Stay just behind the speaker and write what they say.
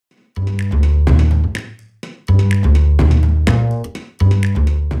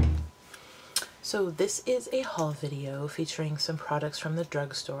So this is a haul video featuring some products from the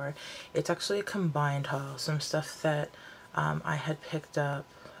drugstore. It's actually a combined haul, some stuff that I had picked up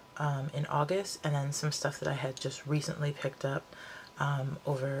in August, and then some stuff that I had just recently picked up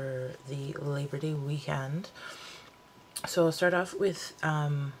over the Labor Day weekend. So I'll start off with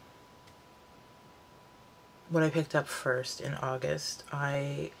what I picked up first in August.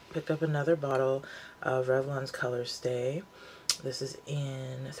 I picked up another bottle of Revlon's ColorStay. This is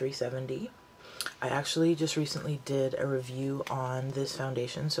in 370. I actually just recently did a review on this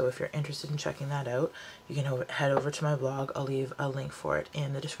foundation, so if you're interested in checking that out, you can head over to my blog. I'll leave a link for it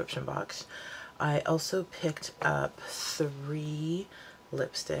in the description box. I also picked up 3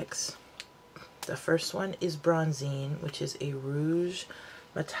 lipsticks. The first one is Bronzine, which is a rouge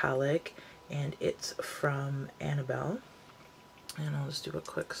metallic, and it's from Annabelle. And I'll just do a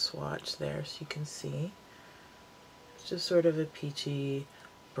quick swatch there so you can see. It's just sort of a peachy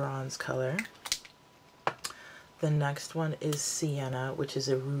bronze color. The next one is Sienna, which is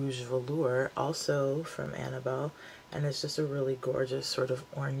a rouge velour, also from Annabelle, and it's just a really gorgeous sort of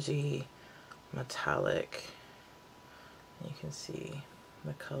orangey metallic. You can see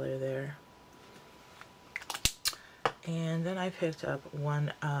the color there. And then I picked up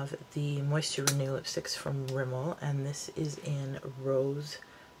one of the Moisture Renew lipsticks from Rimmel, and this is in Rose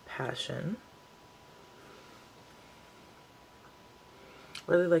Passion.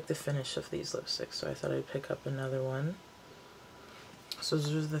 Really like the finish of these lipsticks, so I thought I'd pick up another one. So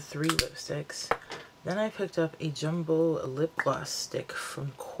those are the 3 lipsticks. Then I picked up a jumbo lip gloss stick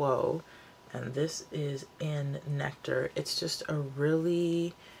from Quo, and this is in Nectar. It's just a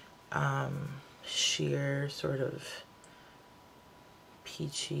really sheer sort of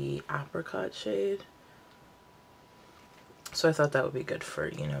peachy apricot shade. So I thought that would be good for,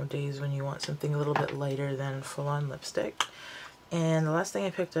 you know, days when you want something a little bit lighter than full-on lipstick. And the last thing I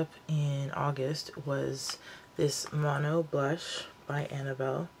picked up in August was this Mono blush by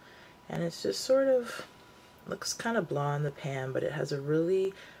Annabelle, and it's just sort of looks kind of blonde in the pan, but it has a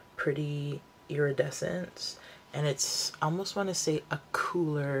really pretty iridescence, and it's almost want to say a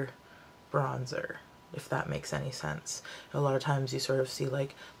cooler bronzer, if that makes any sense. A lot of times you sort of see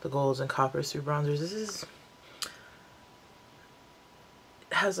like the golds and coppers through bronzers. This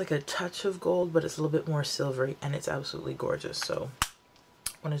has like a touch of gold, but it's a little bit more silvery, and it's absolutely gorgeous, so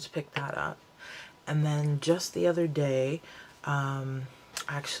wanted to pick that up. And then just the other day I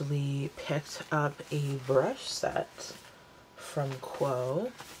actually picked up a brush set from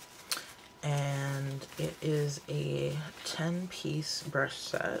Quo, and it is a 10-piece brush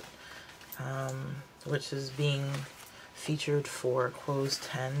set, which is being featured for Quo's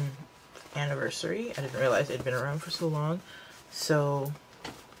 10th anniversary. I didn't realize it had been around for so long. So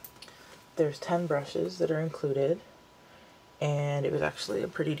there's 10 brushes that are included, and it was actually a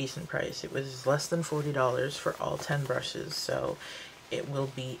pretty decent price. It was less than $40 for all 10 brushes, so it will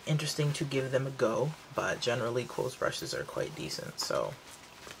be interesting to give them a go, but generally Quo's brushes are quite decent, so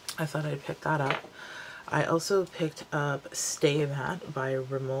I thought I'd pick that up. I also picked up Stay Matte by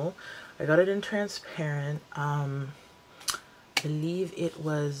Rimmel. I got it in transparent. I believe it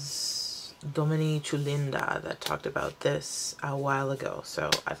was Domini Chulinda that talked about this a while ago,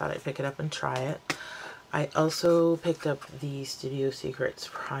 so I thought I'd pick it up and try it. I also picked up the Studio Secrets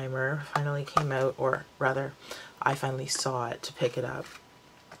primer. Finally came out, or rather I finally saw it to pick it up,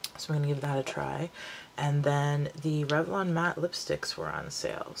 so I'm gonna give that a try. And then the Revlon matte lipsticks were on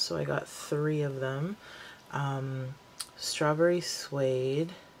sale, so I got 3 of them. Strawberry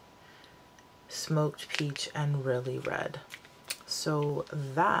Suede, Smoked Peach, and Really Red. So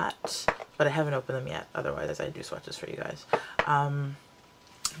that, but I haven't opened them yet, otherwise I do swatches for you guys.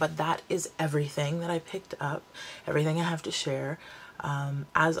 But that is everything that I picked up, everything I have to share.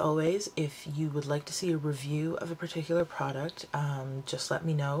 As always, if you would like to see a review of a particular product, just let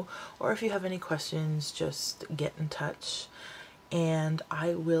me know, or if you have any questions, just get in touch, and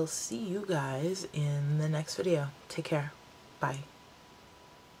I will see you guys in the next video. Take care. Bye.